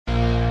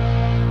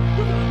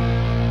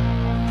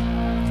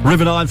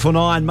River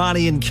 949,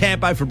 Marnie and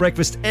Campo for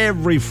breakfast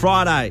every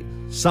Friday.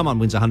 Someone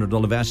wins a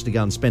 $100 voucher to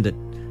go and spend at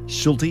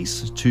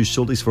Schultes. Choose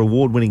Schultes for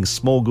award-winning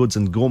small goods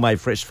and gourmet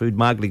fresh food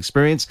market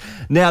experience.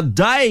 Now,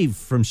 Dave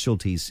from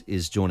Schultes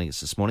is joining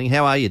us this morning.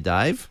 How are you,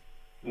 Dave?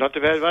 Not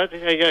too bad,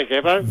 mate. How you going,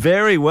 Campo?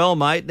 Very well,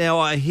 mate. Now,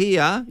 I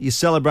hear you're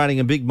celebrating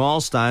a big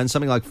milestone,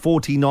 something like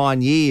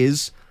 49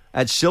 years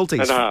at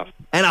Schultes. And a half.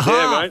 And a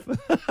half.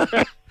 Yeah,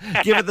 mate.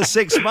 Give it the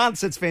 6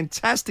 months. It's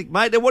fantastic,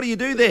 mate. Now, what do you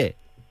do there?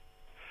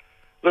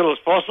 Little as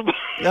possible.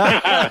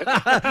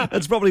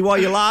 That's probably why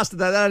you lasted.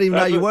 They don't even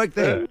know you worked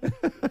there.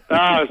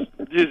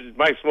 You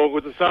make small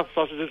goods and stuff,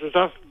 sausages and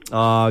stuff.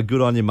 Oh,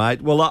 good on you,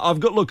 mate. Well,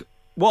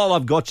 while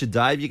I've got you,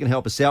 Dave, you can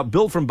help us out.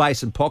 Bill from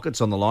Basin Pockets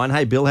on the line.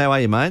 Hey, Bill, how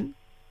are you, mate?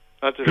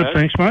 Not too Good, bad.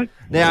 thanks, mate.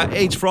 Now,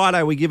 each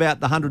Friday we give out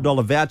the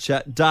 $100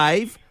 voucher.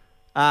 Dave,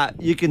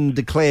 you can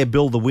declare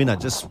Bill the winner.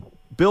 Just,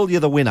 Bill,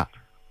 you're the winner.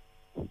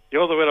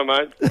 You're the winner,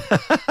 mate.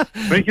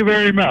 Thank you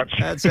very much.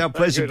 That's our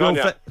pleasure, Good Bill. on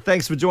ya.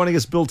 Thanks for joining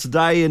us, Bill,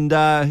 today. And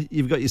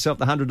you've got yourself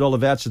the $100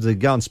 voucher to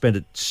go and spend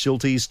at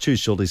Schultes. Choose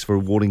Schultes for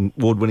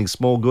award-winning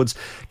small goods.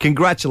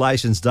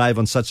 Congratulations, Dave,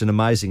 on such an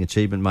amazing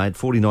achievement, mate.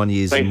 49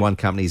 years in one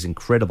company is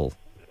incredible.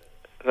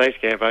 Thanks,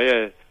 Campo,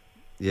 yeah.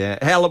 Yeah.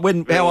 How old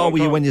were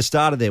you when you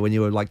started there? When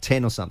you were like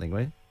 10 or something,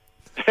 were you?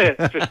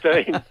 15.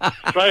 Straight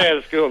out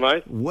of school,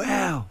 mate.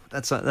 Wow,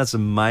 that's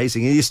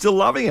amazing. Are you still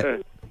loving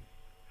it?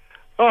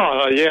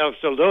 Oh, yeah, I'm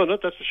still doing it,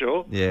 that's for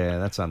sure. Yeah,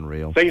 that's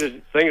unreal. Things have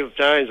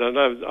changed. I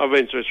know I've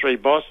been through 3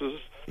 bosses.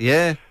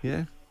 Yeah.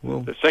 Well,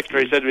 The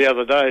secretary said to me the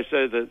other day,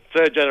 said the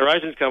third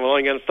generation's come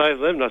along, going to stay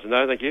with them. And I said,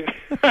 no, thank you.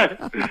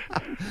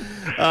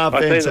 I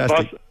seen the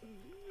boss.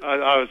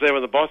 I was there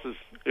with the bosses.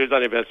 He was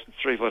only about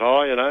 3 foot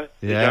high, you know.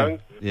 He's young.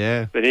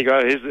 Yeah. But he's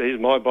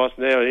my boss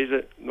now,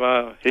 and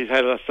he's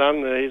had a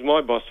son, and he's my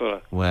boss sort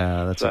of.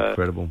 Wow, that's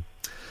incredible.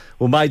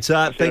 Well, mate,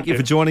 thank you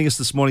for joining us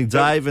this morning,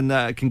 Dave,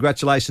 and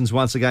congratulations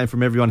once again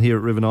from everyone here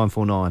at River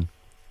 949.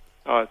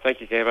 All right, thank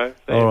you, Campo.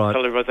 All right.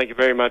 Tell everybody thank you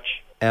very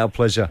much. Our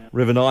pleasure.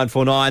 River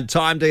 949,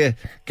 time to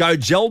go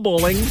gel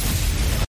balling.